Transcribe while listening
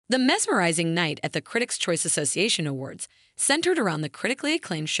The mesmerizing night at the Critics' Choice Association Awards, centered around the critically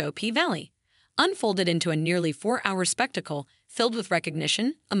acclaimed show P-Valley, unfolded into a nearly 4-hour spectacle filled with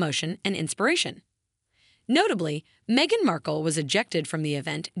recognition, emotion, and inspiration. Notably, Meghan Markle was ejected from the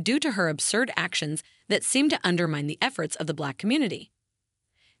event due to her absurd actions that seemed to undermine the efforts of the Black community.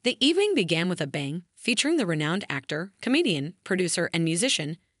 The evening began with a bang, featuring the renowned actor, comedian, producer, and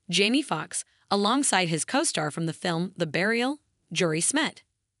musician Jamie Foxx alongside his co-star from the film The Burial, Jury Smet.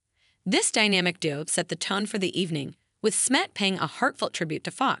 This dynamic duo set the tone for the evening, with Smet paying a heartfelt tribute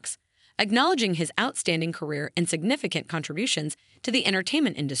to Foxx, acknowledging his outstanding career and significant contributions to the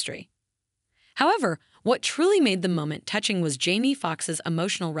entertainment industry. However, what truly made the moment touching was Jamie Foxx's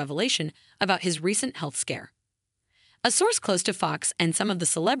emotional revelation about his recent health scare. A source close to Foxx and some of the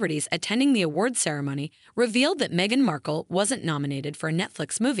celebrities attending the awards ceremony revealed that Meghan Markle wasn't nominated for a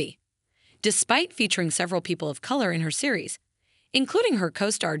Netflix movie, despite featuring several people of color in her series, including her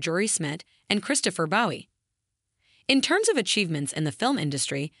co-star Jury Smet and Christopher Bowie. In terms of achievements in the film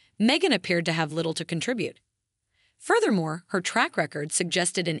industry, Meghan appeared to have little to contribute. Furthermore, her track record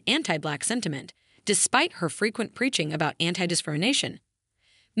suggested an anti-Black sentiment, despite her frequent preaching about anti-discrimination.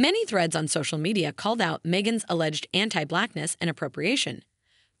 Many threads on social media called out Meghan's alleged anti-Blackness and appropriation,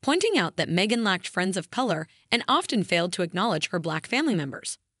 pointing out that Meghan lacked friends of color and often failed to acknowledge her Black family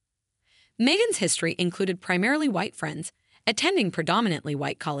members. Meghan's history included primarily white friends, attending predominantly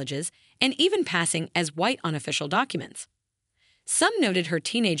white colleges, and even passing as white on official documents. Some noted her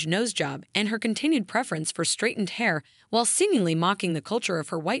teenage nose job and her continued preference for straightened hair while seemingly mocking the culture of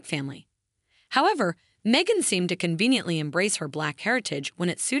her white family. However, Meghan seemed to conveniently embrace her Black heritage when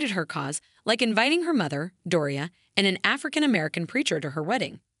it suited her cause, like inviting her mother, Doria, and an African-American preacher to her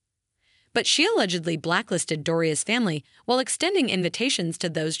wedding. But she allegedly blacklisted Doria's family while extending invitations to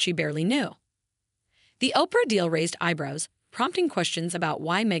those she barely knew. The Oprah deal raised eyebrows, prompting questions about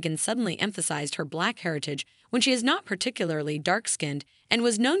why Meghan suddenly emphasized her Black heritage when she is not particularly dark-skinned and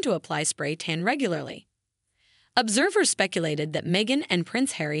was known to apply spray tan regularly. Observers speculated that Meghan and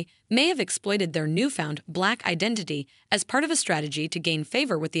Prince Harry may have exploited their newfound Black identity as part of a strategy to gain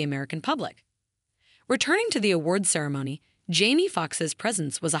favor with the American public. Returning to the awards ceremony, Jamie Foxx's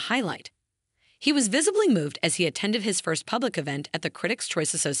presence was a highlight. He was visibly moved as he attended his first public event at the Critics'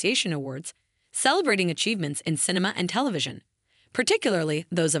 Choice Association Awards, celebrating achievements in cinema and television, particularly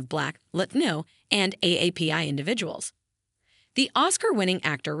those of Black, Latino, and AAPI individuals. The Oscar-winning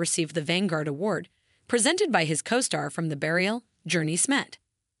actor received the Vanguard Award, presented by his co-star from The Burial, Jury Smet.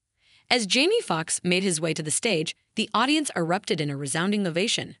 As Jamie Foxx made his way to the stage, the audience erupted in a resounding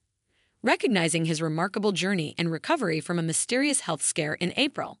ovation, recognizing his remarkable journey and recovery from a mysterious health scare in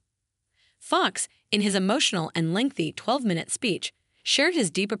April. Foxx, in his emotional and lengthy 12-minute speech, shared his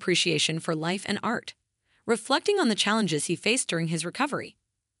deep appreciation for life and art, reflecting on the challenges he faced during his recovery.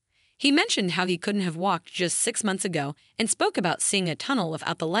 He mentioned how he couldn't have walked just 6 months ago and spoke about seeing a tunnel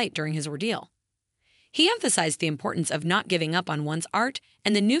without the light during his ordeal. He emphasized the importance of not giving up on one's art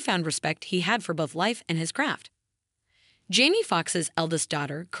and the newfound respect he had for both life and his craft. Jamie Foxx's eldest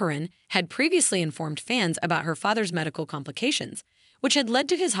daughter, Corinne, had previously informed fans about her father's medical complications, which had led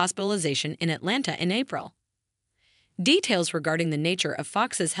to his hospitalization in Atlanta in April. Details regarding the nature of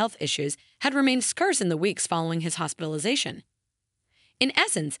Foxx's health issues had remained scarce in the weeks following his hospitalization. In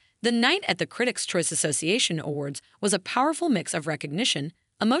essence, the night at the Critics' Choice Association Awards was a powerful mix of recognition,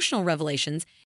 emotional revelations,